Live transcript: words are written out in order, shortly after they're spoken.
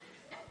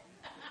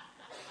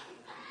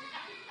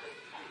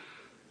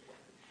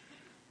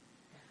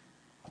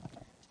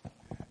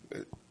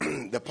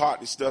the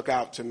part that stuck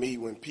out to me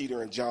when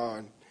Peter and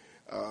John,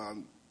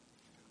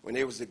 when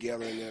they was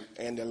together,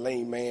 and the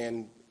lame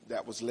man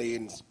that was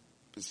laying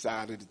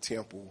beside of the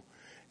temple,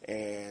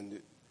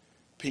 and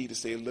Peter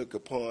said, look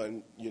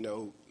upon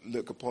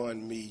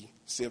me,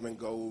 silver and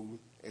gold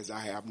as I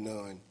have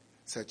none,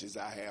 such as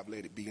I have,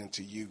 let it be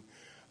unto you.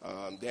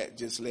 That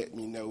just let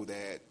me know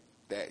that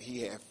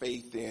he had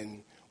faith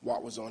in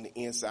what was on the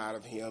inside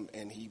of him,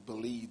 and he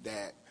believed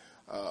that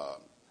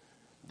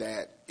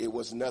it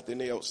was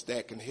nothing else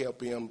that can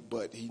help him,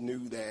 but he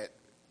knew that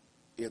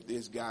if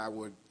this guy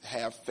would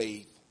have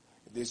faith,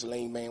 if this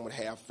lame man would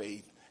have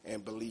faith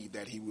and believe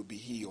that he would be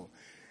healed.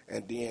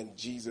 And then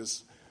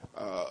Jesus,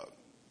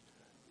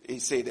 he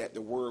said that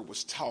the word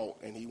was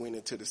taught, and he went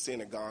into the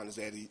synagogue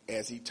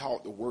as he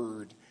taught the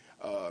word,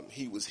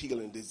 he was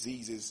healing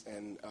diseases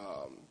and,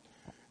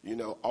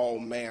 all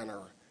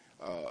manner.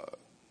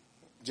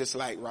 Just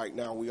like right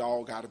now, we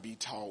all got to be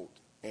taught,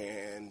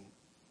 and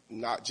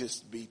not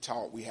just be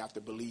taught. We have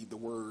to believe the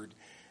word,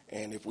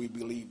 and if we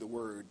believe the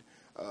word,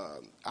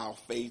 our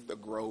faith will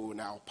grow,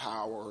 and our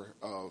power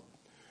of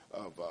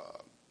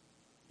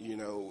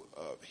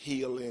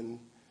healing,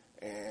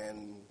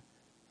 and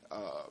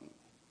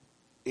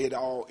it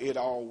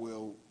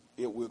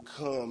will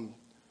come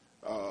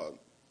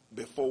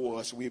before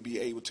us. We'll be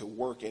able to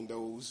work in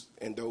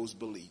those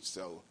beliefs.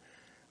 So,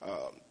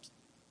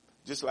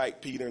 just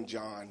like Peter and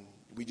John,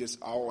 we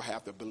just all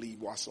have to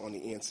believe what's on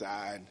the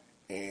inside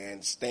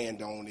and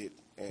stand on it.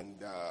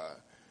 And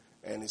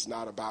it's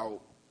not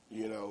about,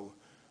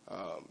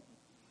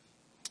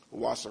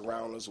 what's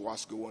around us,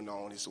 what's going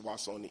on. It's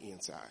what's on the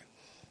inside.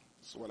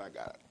 That's what I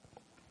got.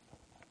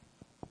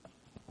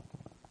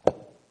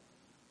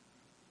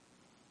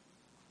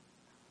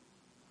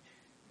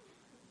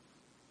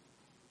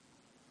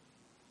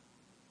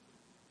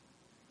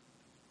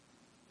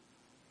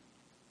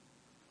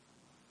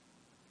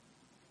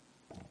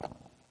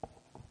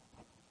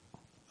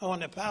 On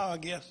the power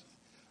gift,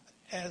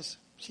 as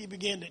she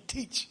began to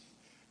teach,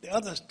 the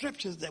other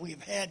scriptures that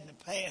we've had in the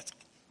past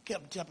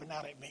kept jumping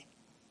out at me.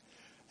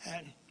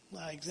 And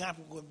my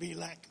example would be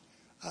like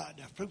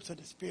the fruits of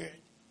the Spirit.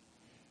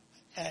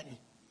 And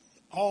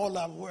all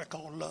of them work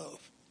on love.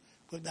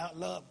 Without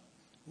love,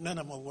 none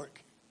of them will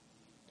work.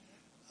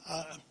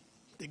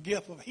 The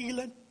gift of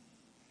healing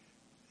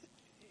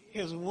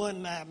is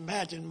one I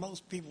imagine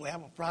most people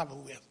have a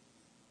problem with,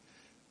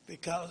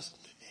 because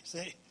they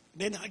say,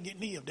 they're not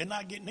getting healed. They're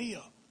not getting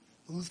healed.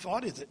 Whose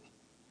fault is it?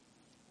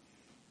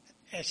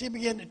 As she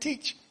began to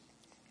teach,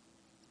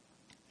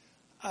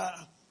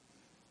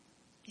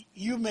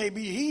 you may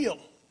be healed,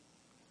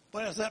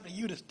 but it's up to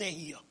you to stay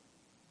healed.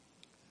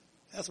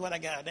 That's what I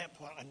got at that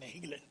part on the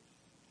healing.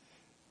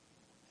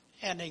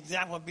 And the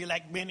example would be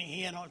like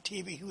Benny Hinn on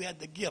TV, who had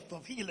the gift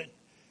of healing.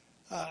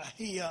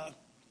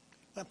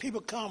 When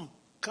people come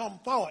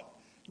forward,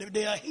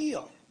 they are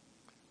healed.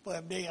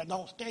 But if they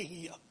don't stay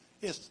healed,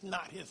 it's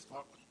not his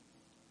fault.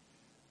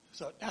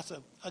 So that's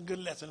a good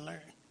lesson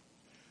learned.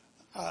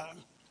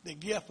 The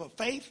gift of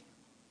faith,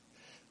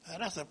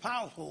 that's a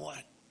powerful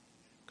one.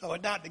 Because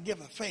without the gift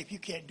of faith, you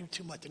can't do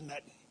too much of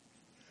nothing.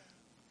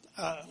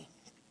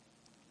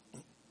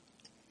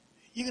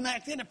 You can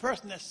ask any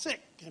person that's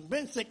sick and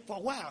been sick for a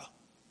while.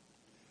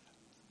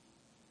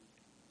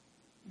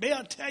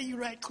 They'll tell you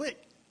right quick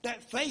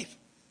that faith,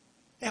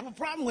 they have a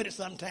problem with it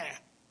sometimes.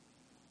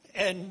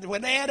 And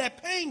when they have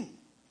that pain,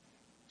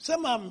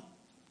 some of them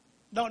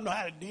don't know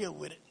how to deal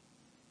with it.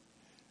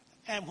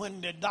 And when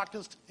the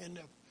doctors and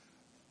the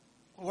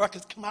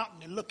workers come out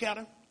and they look at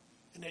them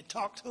and they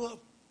talk to them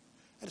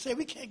and they say,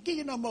 we can't give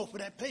you no more for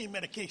that pain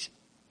medication.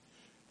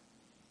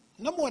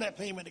 No more of that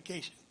pain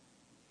medication.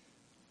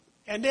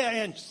 And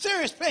they're in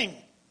serious pain.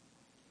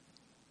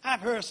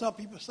 I've heard some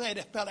people say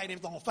they felt like they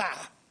was on fire.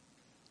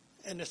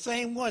 And the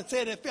same one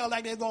said they felt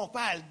like they was on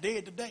fire is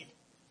dead today.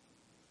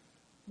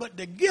 But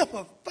the gift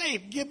of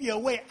faith gives you a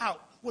way out,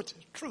 which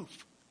is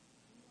truth.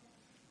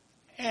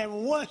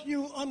 And once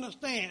you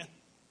understand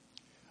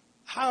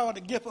how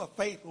the gift of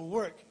faith will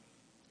work,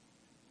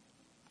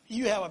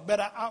 you have a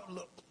better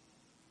outlook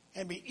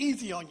and be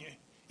easy on you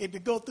if you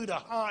go through the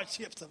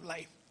hardships of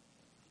life.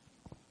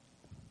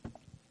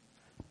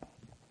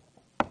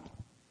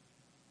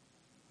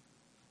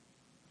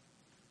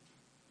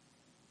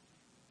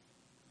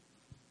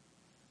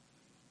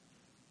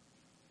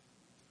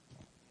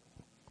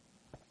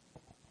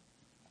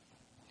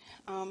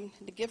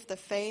 The gift of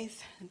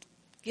faith.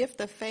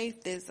 Gift of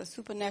faith is a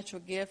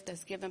supernatural gift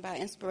that's given by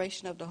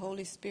inspiration of the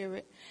Holy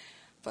Spirit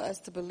for us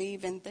to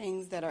believe in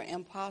things that are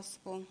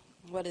impossible.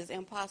 What is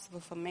impossible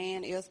for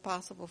man is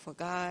possible for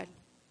God.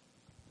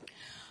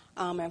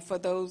 And for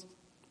those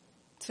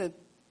to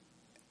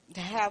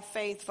have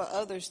faith for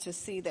others to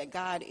see that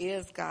God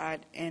is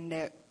God and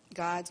that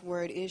God's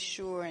word is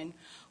sure, and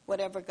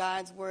whatever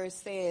God's word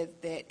says,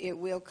 that it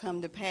will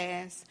come to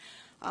pass.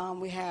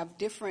 We have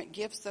different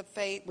gifts of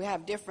faith. We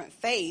have different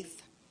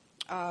faith.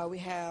 We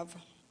have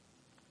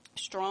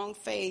strong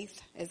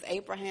faith, as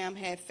Abraham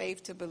had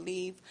faith to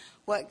believe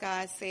what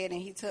God said, and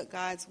he took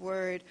God's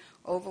word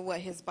over what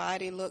his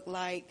body looked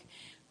like.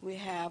 We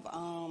have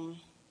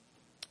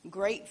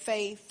great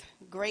faith.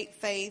 Great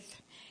faith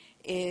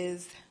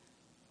is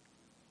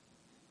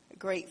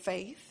great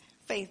faith.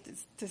 Faith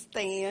is to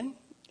stand.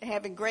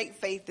 Having great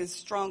faith is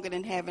stronger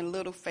than having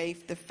little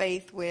faith. The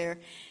faith where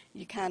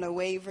you kind of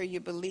waver, you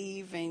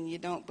believe and you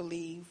don't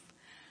believe.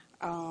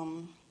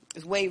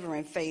 It's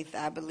wavering faith,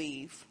 I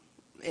believe.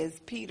 As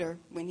Peter,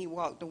 when he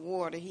walked the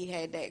water, he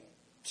had that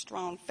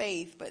strong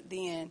faith, but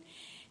then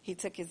he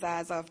took his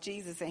eyes off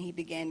Jesus and he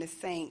began to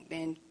sink.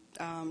 Then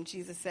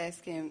Jesus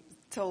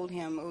told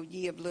him, "Oh,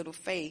 ye of little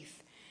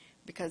faith,"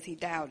 because he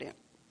doubted.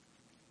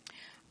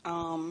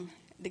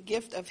 The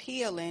gift of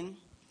healing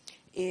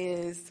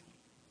is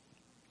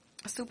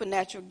a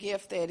supernatural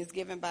gift that is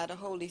given by the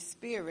Holy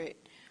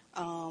Spirit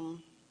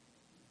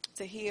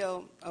to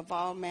heal of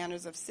all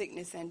manners of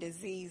sickness and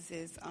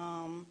diseases,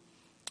 I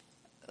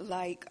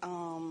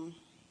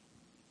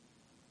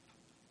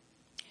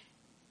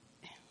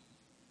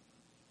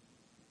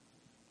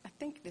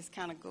think this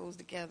kind of goes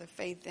together,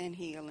 faith and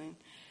healing.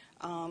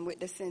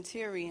 With the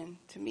centurion,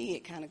 to me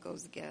it kind of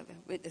goes together.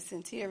 With the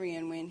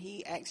centurion, when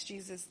he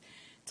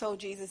told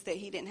Jesus that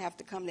he didn't have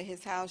to come to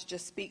his house,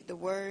 just speak the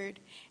word,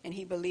 and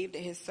he believed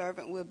that his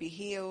servant will be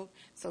healed.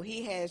 So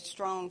he had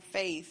strong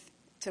faith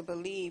to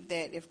believe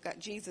that if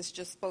Jesus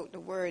just spoke the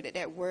word,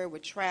 that word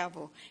would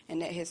travel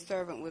and that his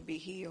servant would be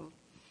healed.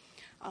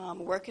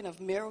 Working of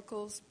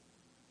miracles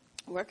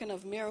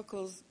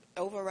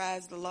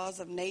overrides the laws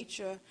of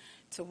nature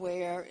to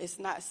where it's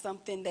not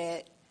something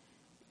that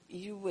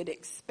you would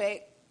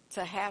expect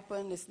to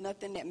happen. It's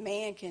nothing that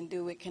man can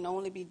do. It can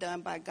only be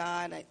done by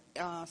God.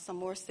 Some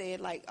more said,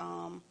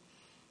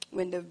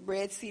 when the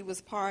Red Sea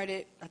was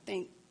parted, I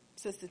think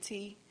Sister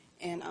T,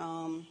 and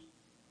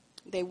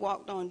they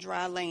walked on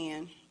dry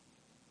land.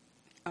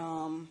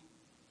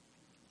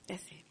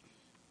 That's it.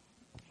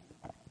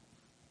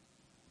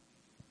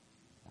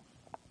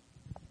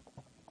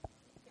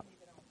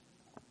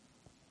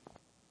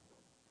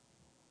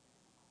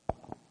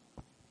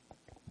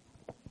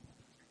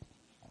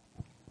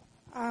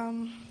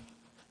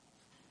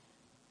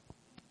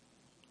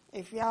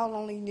 If y'all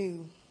only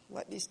knew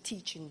what this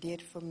teaching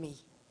did for me.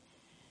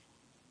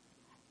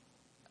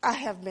 I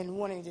have been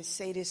wanting to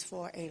say this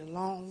for a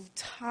long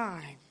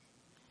time.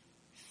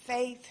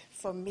 Faith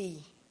for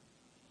me.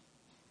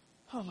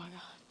 Oh my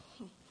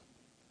God.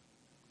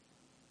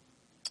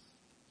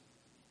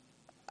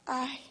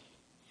 I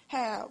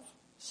have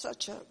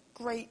such a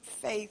great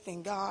faith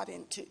in God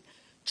and to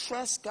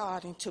trust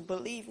God and to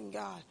believe in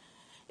God.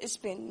 It's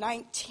been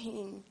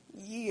 19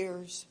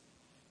 years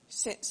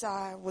since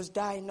I was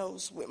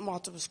diagnosed with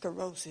multiple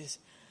sclerosis.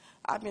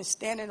 I've been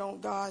standing on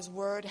God's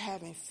word,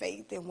 having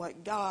faith in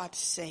what God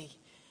say,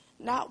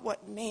 not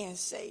what man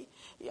say.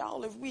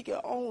 Y'all, if we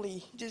could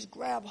only just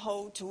grab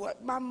hold to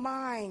what my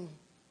mind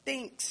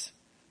thinks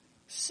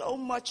so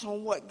much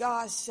on what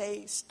God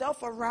say,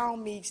 stuff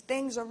around me,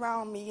 things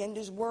around me in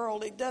this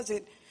world,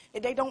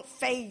 they don't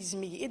faze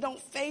me. It don't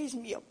faze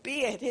me a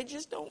bit. It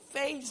just don't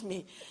faze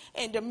me.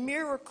 And the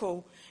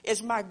miracle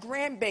is my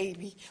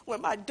grandbaby.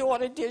 When my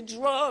daughter did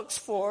drugs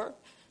for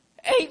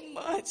 8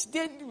 months,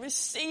 didn't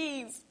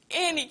receive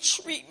any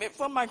treatment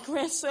for my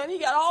grandson. He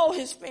got all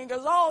his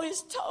fingers, all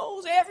his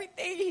toes,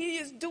 everything. He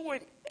is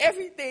doing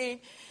everything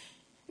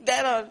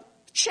that a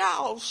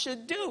child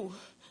should do.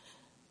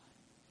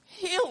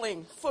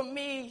 Healing for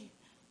me.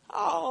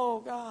 Oh,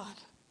 God.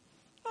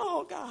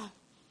 Oh, God.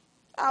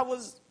 I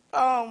was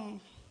at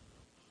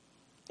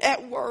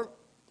work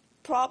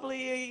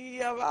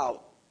probably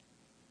about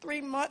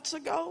 3 months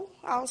ago,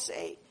 I'll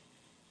say.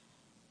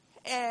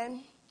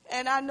 And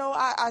I know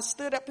I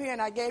stood up here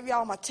and I gave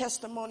y'all my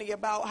testimony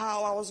about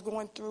how I was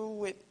going through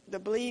with the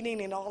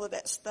bleeding and all of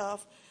that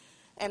stuff.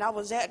 And I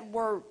was at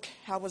work.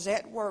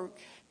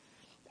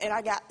 And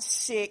I got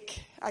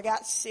sick. I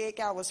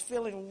was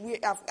feeling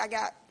weird. I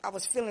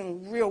was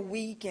feeling real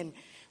weak and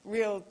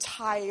real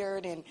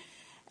tired. And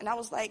I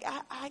was like,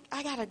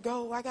 I gotta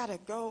go. I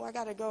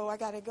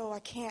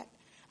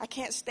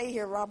can't stay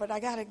here, Robert. I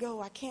gotta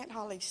go. I can't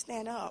hardly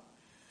stand up.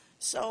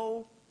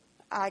 So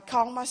I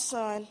called my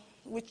son,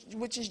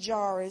 which is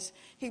Jairus.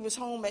 He was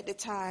home at the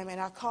time, and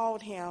I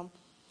called him,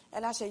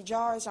 and I said,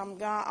 Jairus, I'm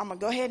gonna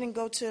go ahead and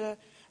go to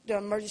the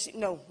emergency.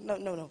 No.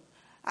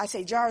 I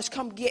said, Jairus,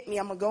 come get me.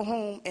 I'm gonna go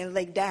home and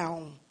lay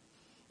down.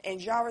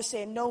 And Jairus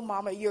said, no,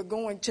 Mama, you're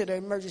going to the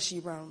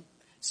emergency room.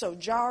 So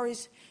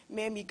Jairus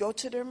made me go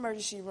to the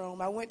emergency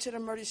room. I went to the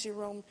emergency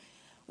room.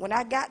 When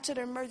I got to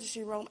the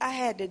emergency room, I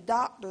had the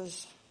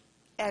doctors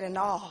at an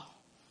awe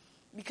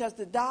because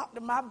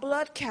my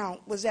blood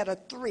count was at a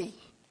 3.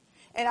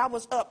 And I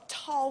was up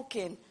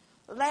talking,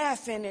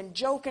 laughing, and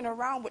joking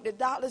around with the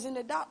doctors. And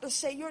the doctors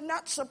say, you're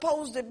not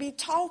supposed to be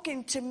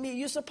talking to me.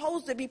 You're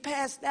supposed to be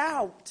passed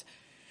out.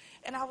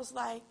 And I was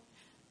like,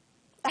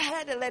 I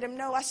had to let him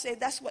know. I said,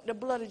 that's what the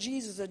blood of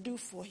Jesus will do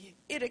for you.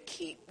 It'll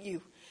keep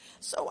you.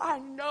 So I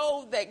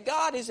know that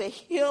God is a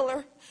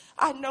healer.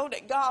 I know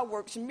that God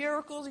works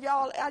miracles,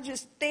 y'all. I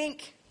just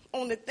think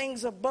on the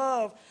things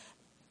above.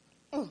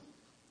 Oh,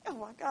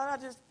 my God,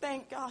 I just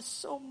thank God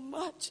so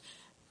much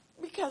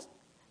because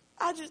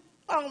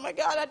Oh my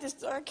God, I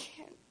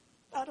can't.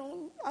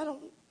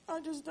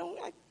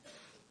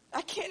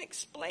 I can't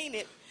explain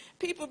it.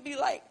 People be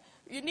like,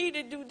 you need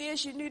to do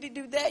this, you need to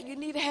do that, you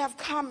need to have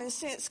common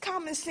sense.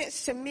 Common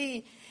sense to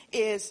me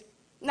is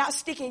not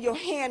sticking your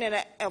hand in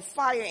a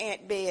fire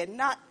ant bed,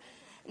 not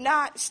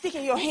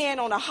sticking your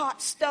hand on a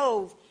hot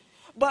stove.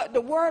 But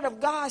the word of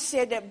God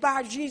said that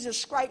by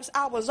Jesus' stripes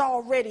I was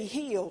already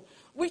healed.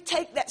 We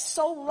take that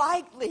so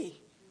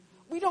lightly.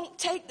 We don't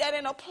take that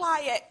and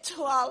apply it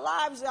to our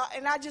lives.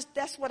 And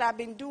that's what I've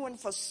been doing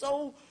for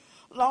so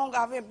long.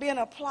 I've been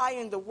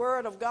applying the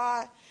word of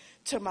God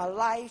to my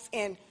life.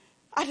 And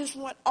I just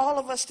want all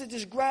of us to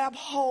just grab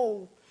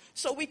hold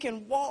so we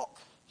can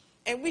walk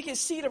and we can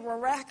see the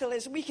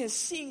miraculous. We can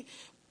see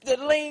the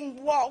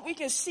lame walk. We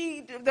can see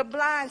the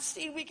blind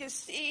see. We can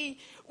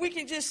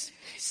just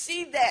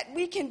see that.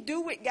 We can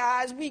do it,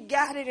 guys. We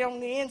got it on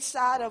the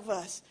inside of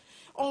us,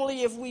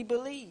 only if we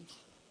believe.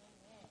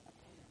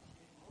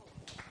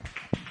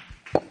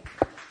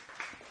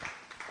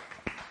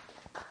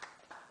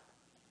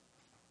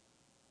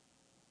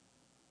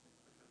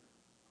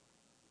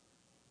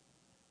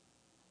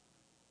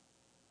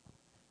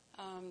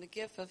 The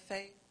gift of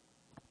faith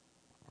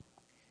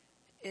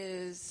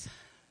is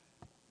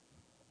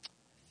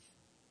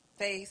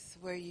faith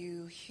where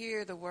you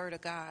hear the word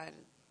of God,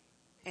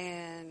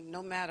 and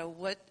no matter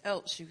what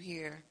else you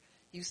hear,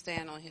 you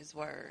stand on his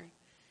word.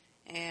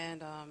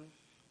 And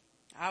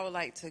I would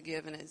like to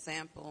give an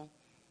example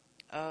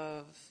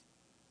of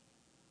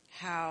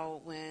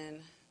how when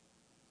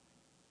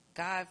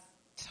God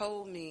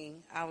told me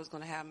I was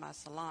going to have my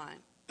salon,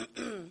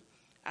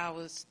 I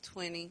was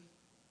 20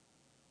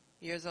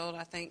 years old,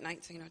 I think,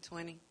 19 or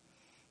 20.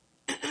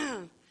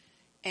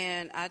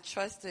 And I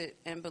trusted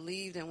and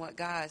believed in what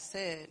God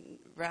said,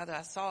 whether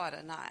I saw it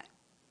or not.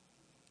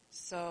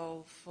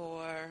 So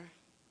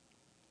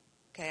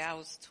I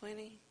was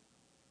 20.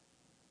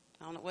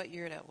 I don't know what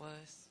year that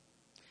was.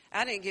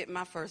 I didn't get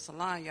my first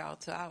salon, y'all,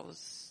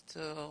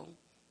 till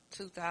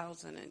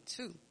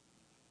 2002.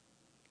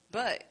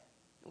 But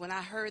when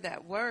I heard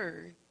that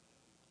word,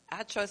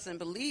 I trust and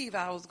believe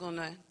I was going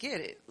to get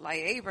it. Like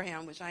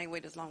Abraham, which I ain't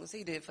waited as long as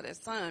he did for that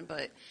son,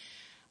 but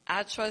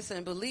I trust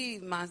and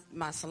believe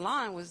my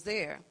salon was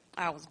there.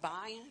 I was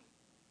buying,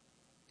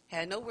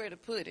 had nowhere to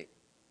put it.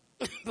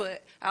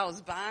 But I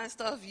was buying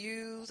stuff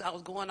used. I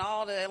was going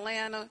all to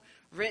Atlanta,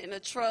 renting a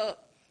truck,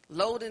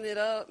 loading it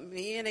up,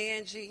 me and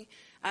Angie.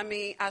 I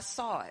mean, I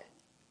saw it.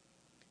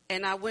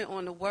 And I went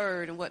on the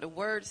word and what the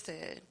word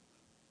said.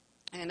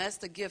 And that's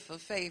the gift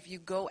of faith. You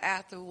go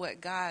after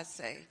what God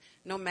say,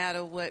 no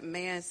matter what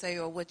man say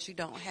or what you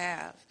don't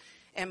have.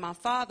 And my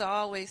father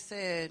always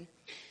said,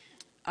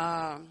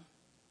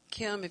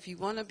 Kim, if you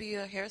want to be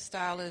a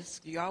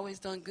hairstylist, you always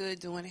done good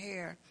doing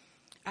hair,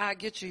 I'll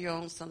get you your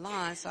own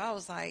salon. So I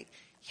was like,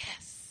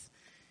 yes,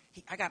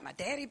 I got my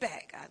daddy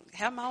back. I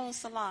have my own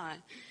salon.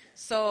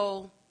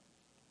 So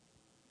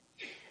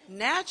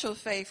natural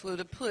faith would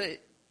have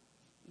put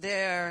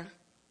their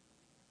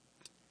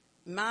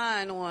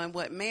mind on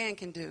what man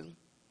can do.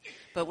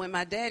 But when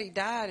my daddy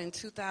died in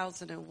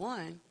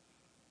 2001,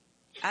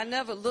 I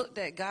never looked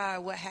at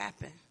God, what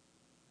happened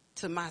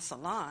to my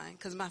salon,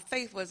 because my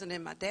faith wasn't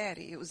in my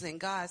daddy. It was in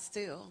God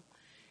still.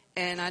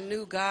 And I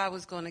knew God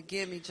was going to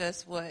give me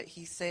just what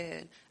he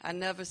said. I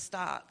never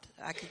stopped.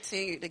 I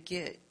continued to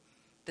get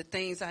the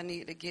things I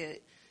needed to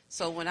get.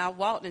 So when I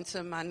walked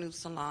into my new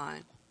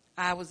salon,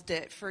 I was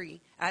debt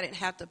free. I didn't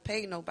have to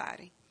pay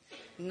nobody,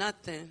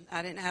 nothing.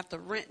 I didn't have to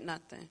rent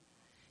nothing.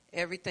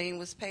 Everything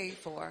was paid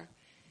for.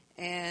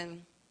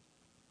 And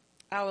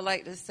I would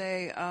like to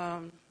say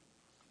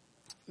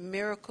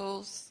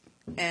miracles.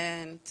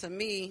 And to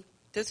me,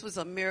 this was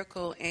a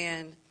miracle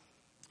and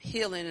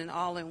healing and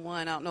all in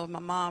one. I don't know if my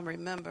mom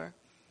remember.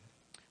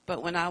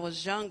 But when I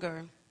was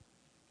younger,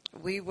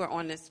 we were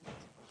on this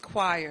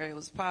choir. It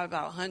was probably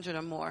about 100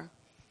 or more.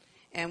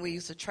 And we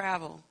used to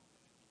travel.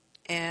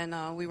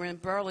 And we were in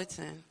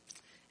Burlington.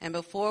 And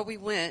before we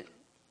went,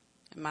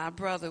 my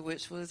brother,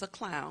 which was a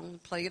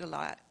clown, played a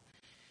lot.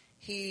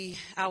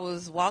 I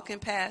was walking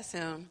past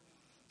him.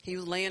 He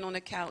was laying on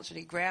the couch, and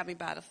he grabbed me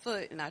by the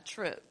foot, and I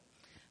tripped.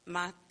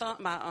 My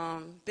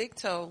big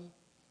toe,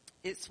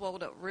 it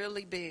swelled up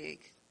really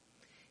big,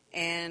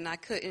 and I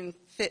couldn't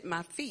fit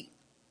my feet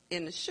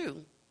in the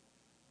shoe.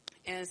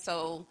 And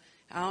so,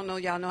 I don't know,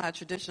 y'all know how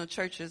traditional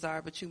churches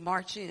are, but you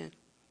march in.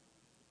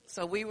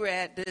 So we were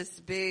at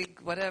this big,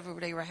 whatever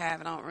they were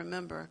having, I don't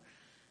remember.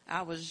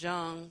 I was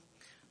young,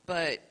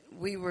 but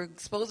we were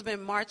supposed to be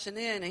marching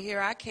in, and here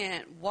I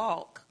can't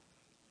walk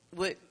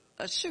with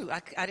a shoe.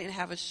 I didn't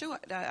have a shoe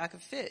that I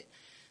could fit.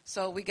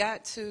 So we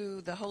got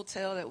to the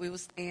hotel that we were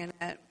staying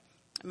at.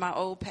 My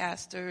old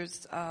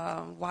pastor's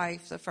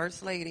wife, the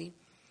first lady,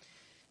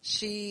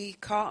 she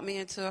called me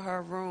into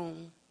her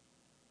room,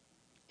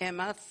 and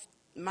my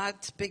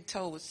big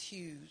toe was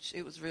huge.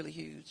 It was really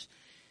huge.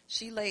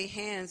 She laid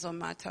hands on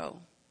my toe,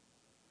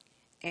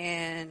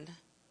 and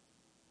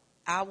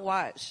I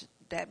watched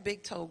that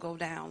big toe go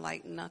down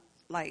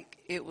like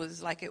it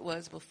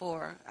was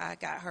before I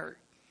got hurt.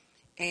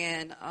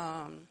 And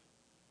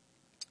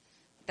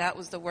that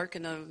was the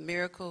working of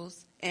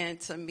miracles. And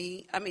to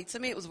me,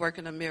 it was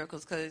working of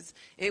miracles because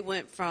it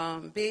went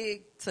from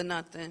big to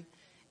nothing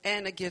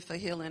and a gift of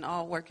healing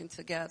all working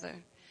together.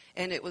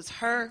 And it was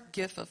her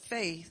gift of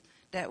faith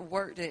that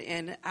worked it,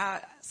 and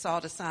I saw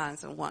the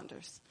signs and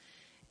wonders.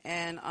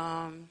 And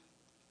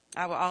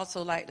I would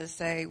also like to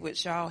say,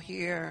 which y'all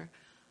hear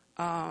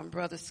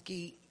Brother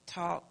Skeet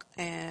talk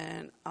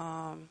and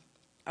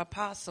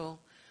Apostle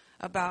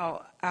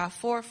about our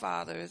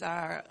forefathers,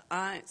 our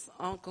aunts,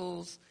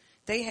 uncles,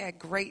 they had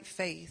great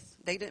faith.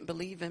 They didn't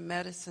believe in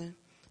medicine.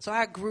 So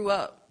I grew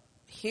up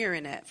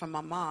hearing that from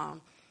my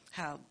mom,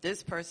 how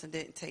this person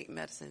didn't take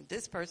medicine.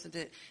 This person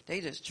did.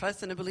 They just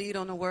trusted and believed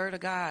on the word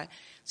of God.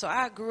 So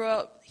I grew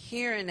up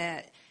hearing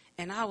that,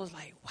 and I was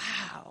like,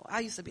 wow.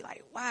 I used to be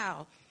like,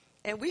 wow.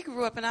 And we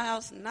grew up in our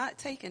house not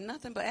taking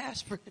nothing but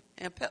aspirin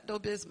and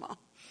Pepto-Bismol.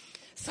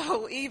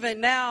 So even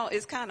now,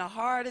 it's kind of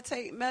hard to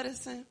take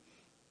medicine.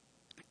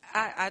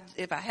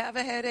 If I have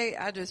a headache,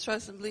 I just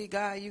trust and believe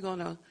God.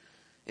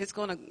 It's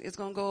gonna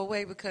go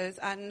away because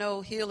I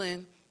know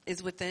healing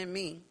is within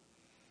me.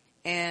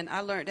 And I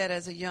learned that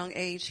as a young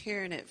age,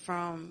 hearing it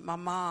from my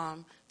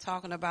mom,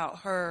 talking about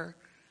her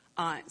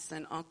aunts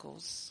and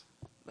uncles.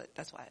 But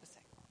that's what I had to say.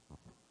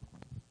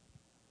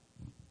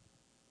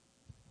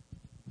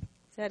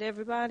 Is that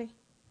everybody?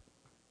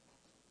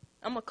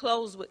 I'm going to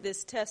close with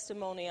this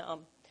testimony.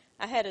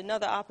 I had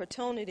another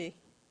opportunity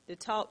to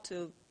talk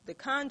to the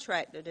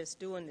contractor that's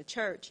doing the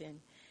church. And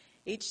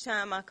each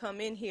time I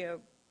come in here,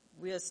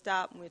 we'll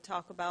stop and we'll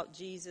talk about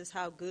Jesus,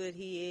 how good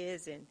he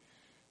is. And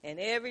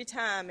every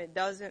time it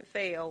doesn't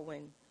fail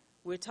when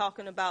we're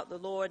talking about the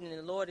Lord and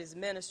the Lord is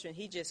ministering,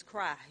 he just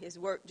cry. His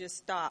work just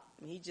stopped.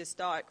 And he just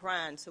started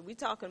crying. So we're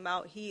talking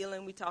about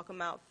healing. We're talking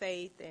about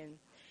faith. And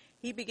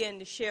he began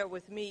to share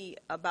with me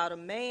about a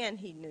man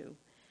he knew.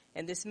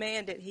 And this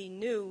man that he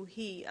knew,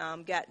 he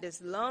got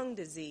this lung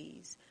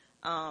disease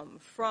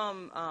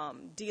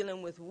from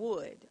dealing with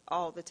wood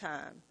all the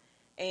time.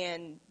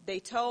 And they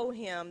told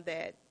him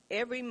that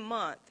every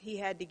month he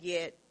had to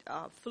get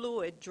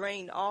fluid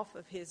drained off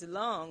of his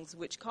lungs,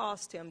 which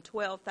cost him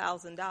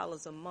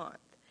 $12,000 a month.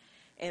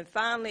 And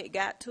finally it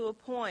got to a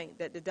point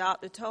that the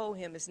doctor told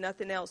him there's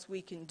nothing else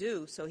we can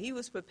do. So he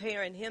was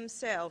preparing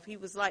himself. He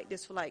was like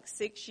this for like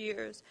 6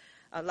 years,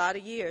 a lot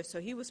of years. So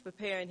he was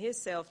preparing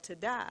himself to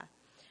die.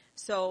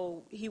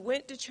 So he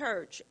went to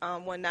church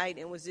one night,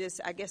 and was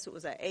this, I guess it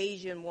was an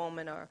Asian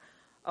woman or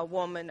a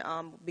woman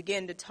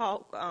began to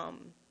talk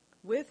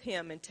with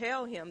him and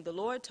tell him, the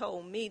Lord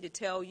told me to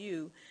tell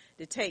you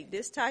to take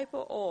this type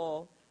of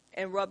oil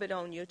and rub it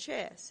on your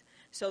chest.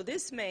 So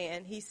this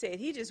man, he said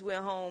he just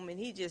went home and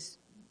it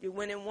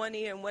went in one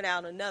ear and went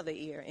out another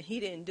ear, and he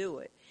didn't do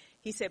it.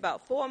 He said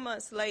about 4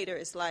 months later,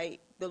 it's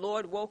like the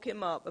Lord woke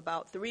him up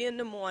about 3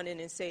 a.m.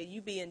 and said,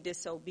 you being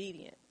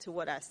disobedient to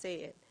what I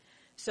said.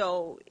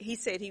 So he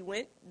said he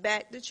went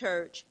back to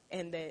church,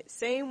 and the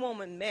same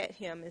woman met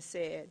him and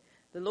said,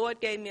 the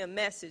Lord gave me a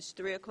message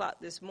 3 o'clock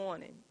this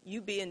morning,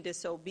 you being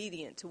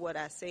disobedient to what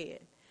I said.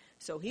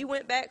 So he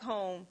went back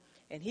home,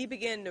 and he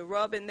began to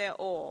rub in that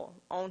oil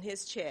on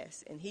his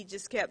chest, and he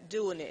just kept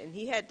doing it. And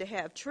he had to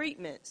have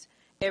treatments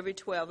every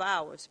 12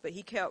 hours, but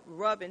he kept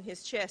rubbing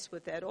his chest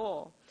with that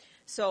oil.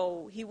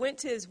 So he went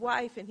to his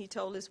wife, and he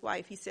told his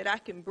wife, he said, I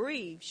can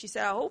breathe. She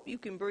said, I hope you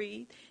can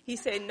breathe. He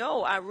said,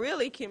 no, I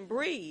really can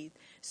breathe.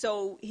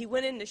 So he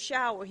went in the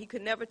shower. He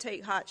could never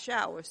take hot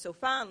showers. So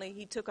finally,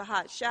 he took a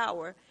hot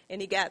shower, and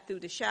he got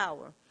through the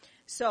shower.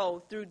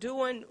 So through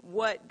doing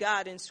what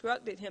God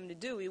instructed him to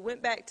do, he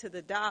went back to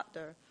the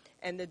doctor,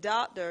 and the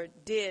doctor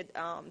did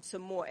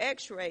some more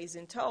x-rays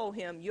and told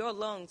him, your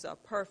lungs are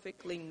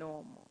perfectly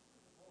normal.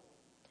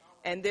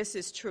 And this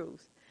is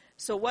truth.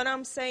 So what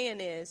I'm saying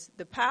is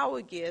the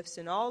power gifts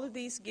and all of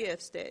these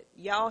gifts that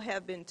y'all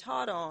have been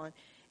taught on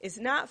is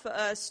not for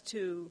us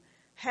to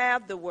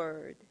have the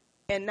word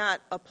and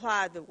not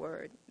apply the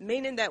word,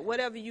 meaning that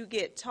whatever you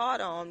get taught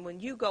on, when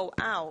you go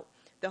out,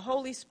 the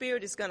Holy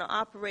Spirit is going to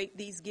operate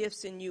these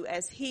gifts in you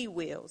as he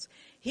wills.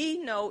 He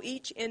knows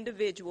each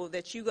individual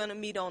that you're going to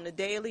meet on a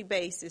daily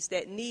basis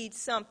that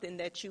needs something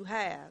that you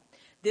have.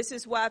 This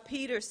is why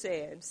Peter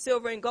said,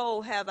 silver and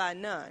gold have I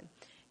none,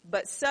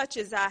 but such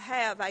as I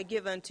have I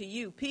give unto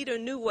you. Peter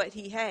knew what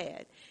he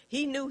had.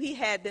 He knew he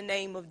had the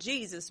name of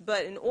Jesus,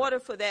 but in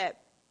order for that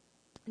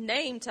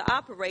name to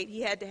operate,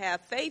 he had to have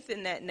faith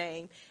in that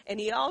name, and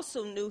he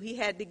also knew he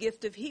had the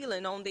gift of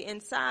healing on the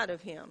inside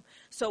of him.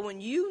 So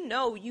when you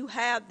know you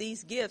have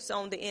these gifts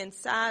on the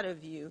inside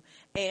of you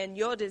and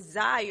your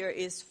desire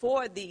is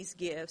for these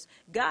gifts,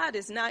 God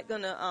is not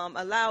going to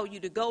allow you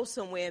to go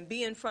somewhere and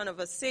be in front of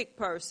a sick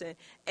person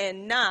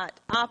and not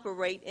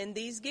operate in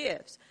these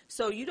gifts.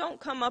 So you don't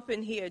come up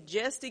in here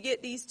just to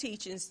get these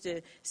teachings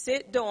to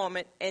sit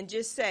dormant and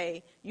just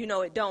say,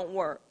 it don't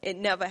work. It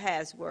never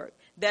has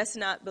worked. That's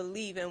not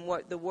believing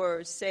what the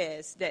word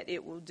says that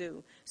it will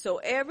do. So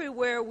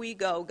everywhere we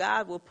go,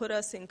 God will put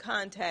us in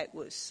contact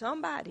with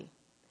somebody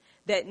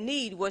that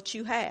need what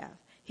you have.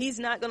 He's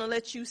not going to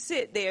let you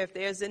sit there if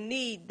there's a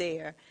need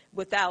there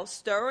without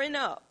stirring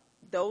up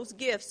those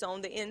gifts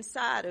on the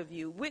inside of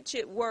you, which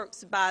it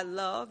works by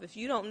love. If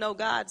you don't know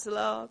God's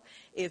love,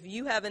 if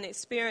you haven't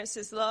experienced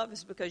his love,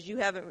 it's because you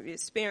haven't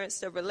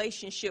experienced a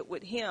relationship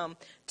with him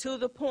to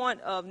the point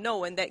of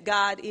knowing that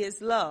God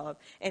is love.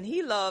 And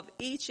he loved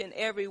each and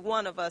every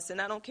one of us.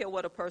 And I don't care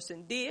what a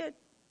person did,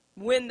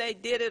 when they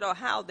did it, or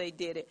how they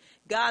did it.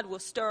 God will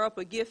stir up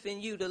a gift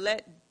in you to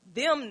let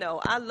them know,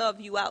 I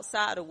love you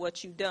outside of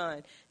what you've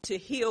done, to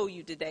heal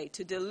you today,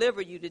 to deliver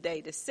you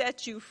today, to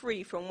set you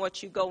free from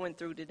what you're going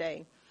through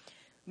today.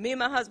 Me and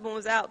my husband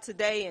was out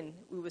today, and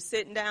we were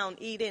sitting down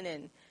eating,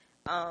 and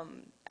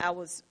I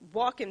was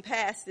walking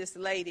past this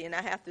lady, and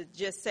I have to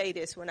just say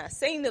this. When I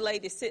seen the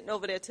lady sitting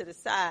over there to the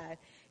side,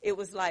 it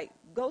was like,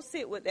 go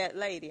sit with that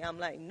lady. I'm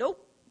like,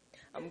 nope,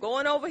 I'm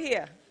going over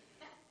here.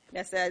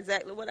 That's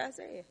exactly what I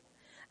said.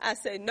 I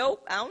said,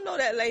 nope, I don't know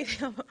that lady.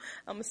 I'm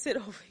going to sit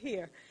over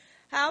here.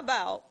 How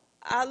about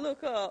I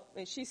look up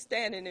and she's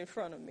standing in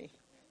front of me?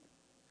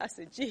 I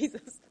said,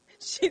 Jesus.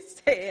 She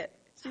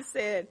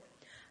said,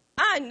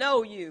 I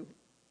know you.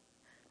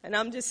 And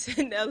I'm just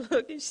sitting there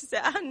looking. She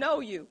said, I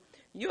know you.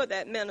 You're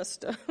that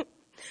minister.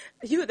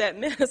 You're that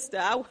minister.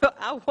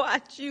 I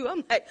watch you.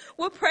 I'm like,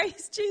 well,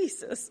 praise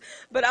Jesus.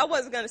 But I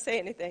wasn't going to say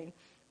anything.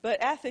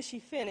 But after she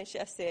finished,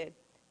 I said,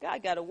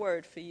 God got a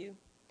word for you.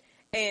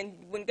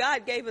 And when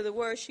God gave her the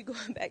word, she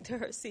going back to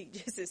her seat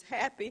just as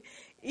happy,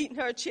 eating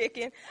her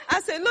chicken.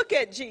 I said, look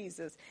at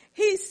Jesus.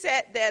 He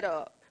set that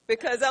up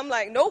because I'm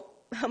like, nope,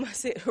 I'm going to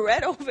sit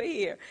right over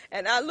here.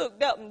 And I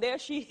looked up, and there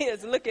she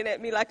is looking at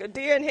me like a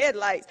deer in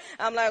headlights.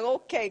 I'm like,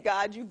 okay,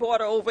 God, you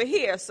brought her over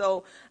here,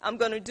 so I'm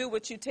going to do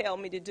what you tell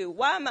me to do.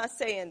 Why am I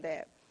saying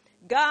that?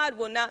 God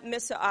will not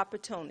miss an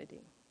opportunity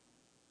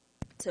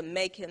to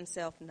make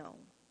himself known.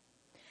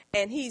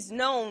 And he's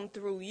known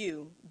through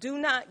you. Do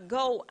not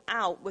go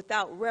out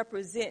without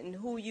representing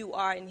who you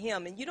are in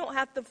him. And you don't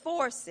have to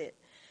force it.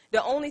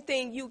 The only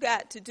thing you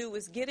got to do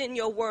is get in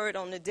your word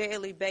on a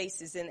daily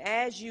basis. And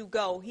as you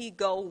go, he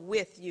go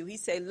with you. He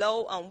say,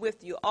 lo, I'm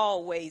with you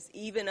always,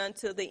 even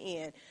until the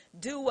end.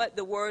 Do what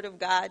the word of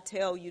God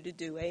tell you to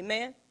do.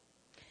 Amen?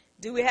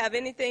 Do we have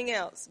anything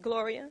else?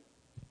 Gloria?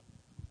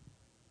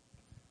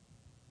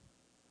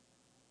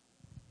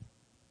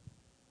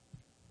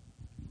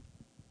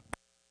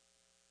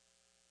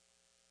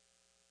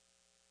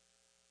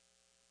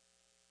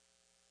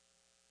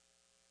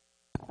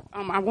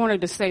 I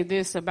wanted to say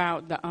this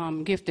about the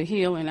gift of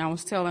healing. I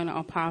was telling the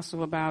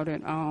apostle about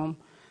it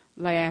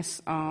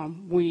last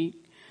week.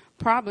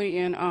 Probably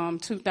in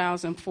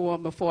 2004,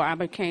 before I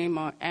became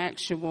an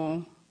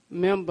actual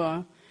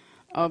member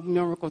of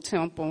Miracle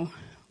Temple,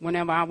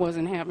 whenever I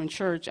wasn't having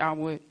church, I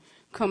would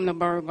come to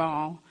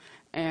Burgal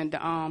and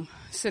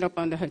sit up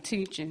under her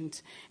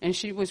teachings. And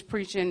she was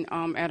preaching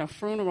at a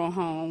funeral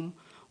home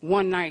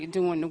one night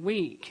during the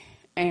week.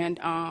 And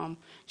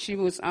she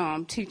was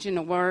teaching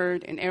the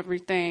word and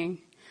everything.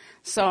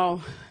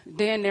 So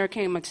then there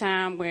came a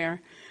time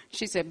where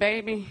she said,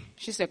 baby,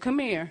 she said, come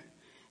here.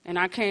 And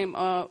I came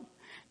up,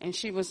 and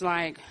she was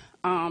like,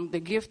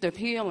 the gift of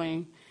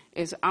healing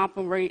is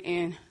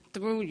operating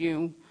through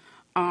you.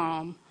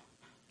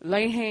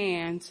 Lay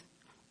hands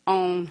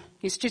on,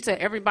 she said,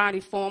 everybody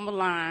form a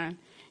line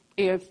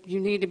if you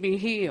need to be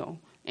healed.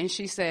 And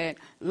she said,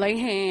 lay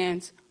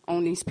hands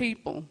on these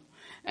people.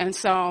 And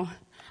so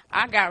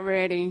I got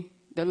ready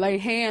to lay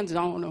hands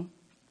on them.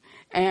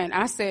 And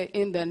I said,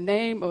 in the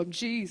name of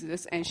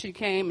Jesus. And she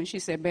came and she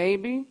said,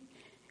 baby,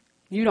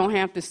 you don't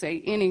have to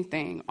say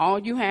anything. All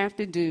you have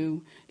to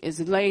do is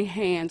lay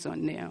hands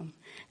on them.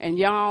 And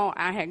y'all,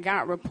 I had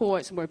got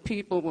reports where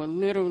people were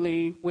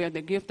literally, where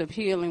the gift of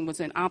healing was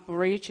in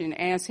operation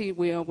as he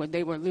will, where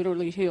they were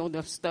literally healed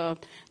of stuff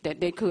that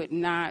they could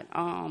not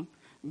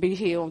be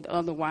healed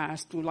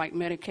otherwise through like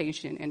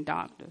medication and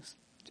doctors.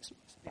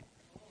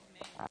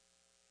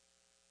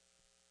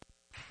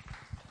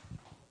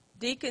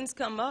 Deacons,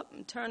 come up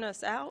and turn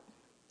us out,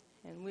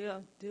 and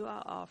we'll do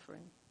our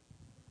offering.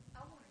 I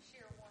want to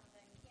share one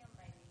thing. Kim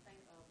made me think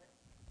of it.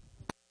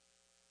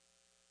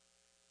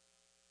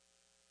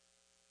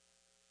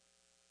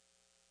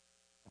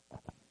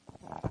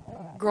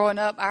 Growing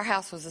up, our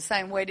house was the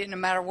same way. It didn't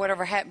matter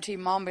whatever happened to you.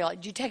 Mom would be like,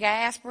 did you take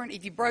aspirin?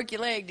 If you broke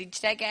your leg, did you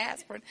take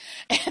aspirin?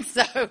 And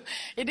so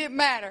it didn't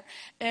matter.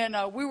 And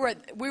we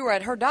were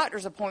at her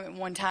doctor's appointment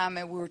one time,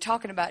 and we were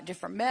talking about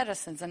different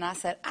medicines. And I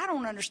said, I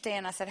don't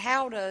understand. I said,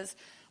 how does,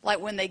 like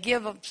when they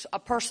give a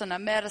person a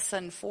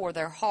medicine for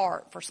their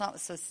heart, for something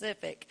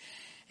specific.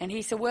 And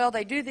he said, well,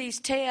 they do these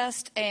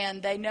tests,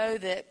 and they know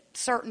that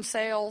certain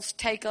cells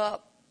take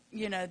up,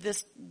 you know,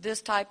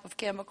 this type of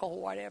chemical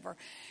or whatever.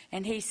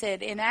 And he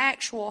said, in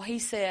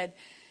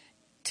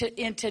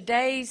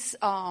today's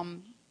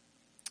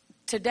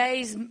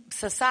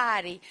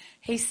society,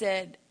 he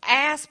said,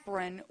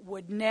 aspirin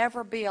would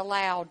never be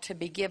allowed to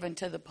be given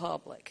to the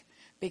public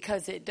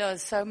because it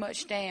does so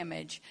much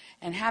damage.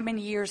 And how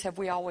many years have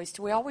we always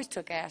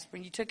took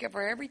aspirin? You took it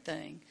for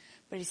everything.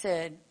 But he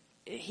said,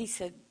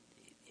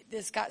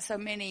 this got so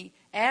many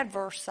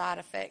adverse side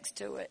effects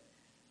to it.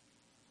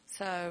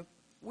 So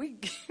we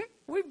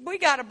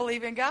got to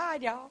believe in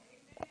God, y'all.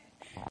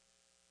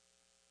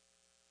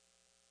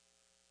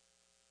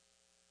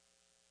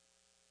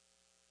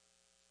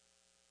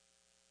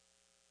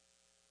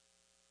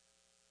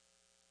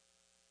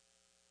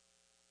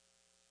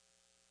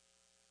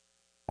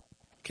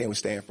 Can we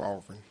stand for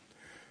offering?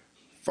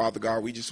 Father God, we just